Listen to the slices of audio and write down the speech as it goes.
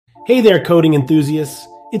Hey there, coding enthusiasts.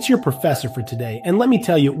 It's your professor for today, and let me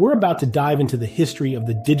tell you, we're about to dive into the history of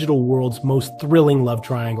the digital world's most thrilling love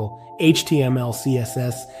triangle, HTML,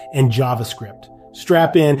 CSS, and JavaScript.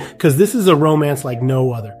 Strap in, because this is a romance like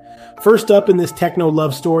no other. First up in this techno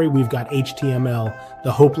love story, we've got HTML,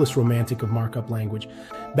 the hopeless romantic of markup language.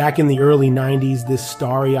 Back in the early 90s, this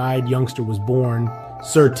starry-eyed youngster was born.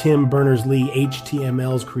 Sir Tim Berners-Lee,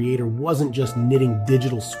 HTML's creator, wasn't just knitting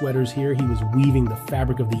digital sweaters here, he was weaving the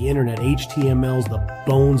fabric of the internet. HTML's the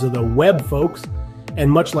bones of the web, folks. And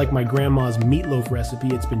much like my grandma's meatloaf recipe,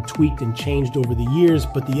 it's been tweaked and changed over the years,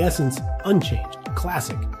 but the essence unchanged.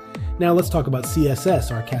 Classic. Now let's talk about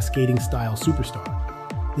CSS, our cascading style superstar.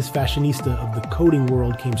 This fashionista of the coding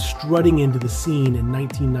world came strutting into the scene in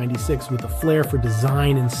 1996 with a flair for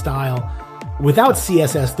design and style. Without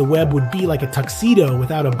CSS, the web would be like a tuxedo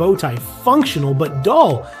without a bow tie, functional but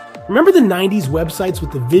dull. Remember the 90s websites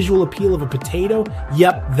with the visual appeal of a potato?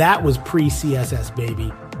 Yep, that was pre-CSS,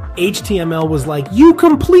 baby. HTML was like, "You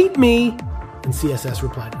complete me!" And CSS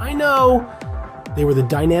replied, "I know." They were the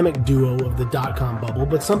dynamic duo of the dot-com bubble,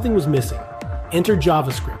 but something was missing. Enter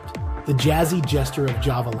JavaScript, the jazzy jester of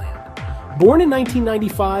Javaland. Born in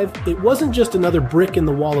 1995, it wasn't just another brick in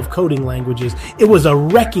the wall of coding languages, it was a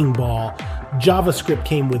wrecking ball. JavaScript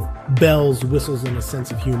came with bells, whistles, and a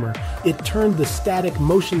sense of humor. It turned the static,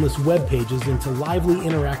 motionless web pages into lively,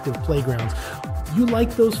 interactive playgrounds. You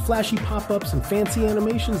like those flashy pop-ups and fancy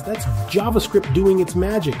animations? That's JavaScript doing its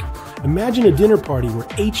magic. Imagine a dinner party where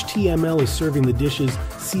HTML is serving the dishes,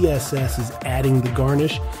 CSS is adding the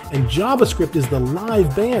garnish, and JavaScript is the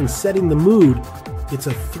live band setting the mood. It's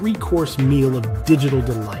a three-course meal of digital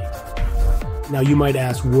delight. Now you might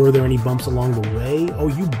ask, were there any bumps along the way? Oh,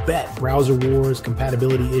 you bet. Browser wars,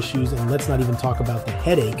 compatibility issues, and let's not even talk about the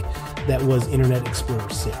headache that was Internet Explorer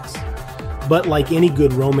 6. But like any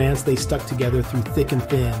good romance, they stuck together through thick and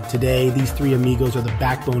thin. Today, these three amigos are the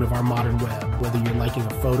backbone of our modern web. Whether you're liking a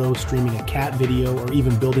photo, streaming a cat video, or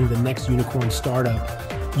even building the next unicorn startup,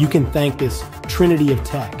 you can thank this trinity of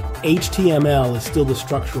tech. HTML is still the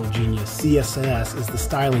structural genius, CSS is the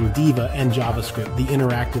styling diva, and JavaScript, the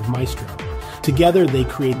interactive maestro. Together, they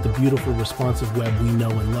create the beautiful, responsive web we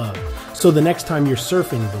know and love. So the next time you're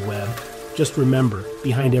surfing the web, just remember,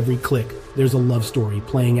 behind every click, there's a love story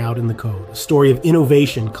playing out in the code. A story of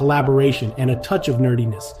innovation, collaboration, and a touch of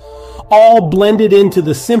nerdiness. All blended into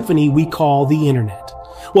the symphony we call the internet.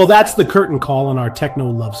 Well, that's the curtain call on our techno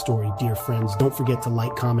love story, dear friends. Don't forget to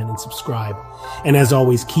like, comment, and subscribe. And as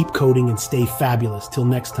always, keep coding and stay fabulous. Till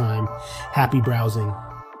next time, happy browsing.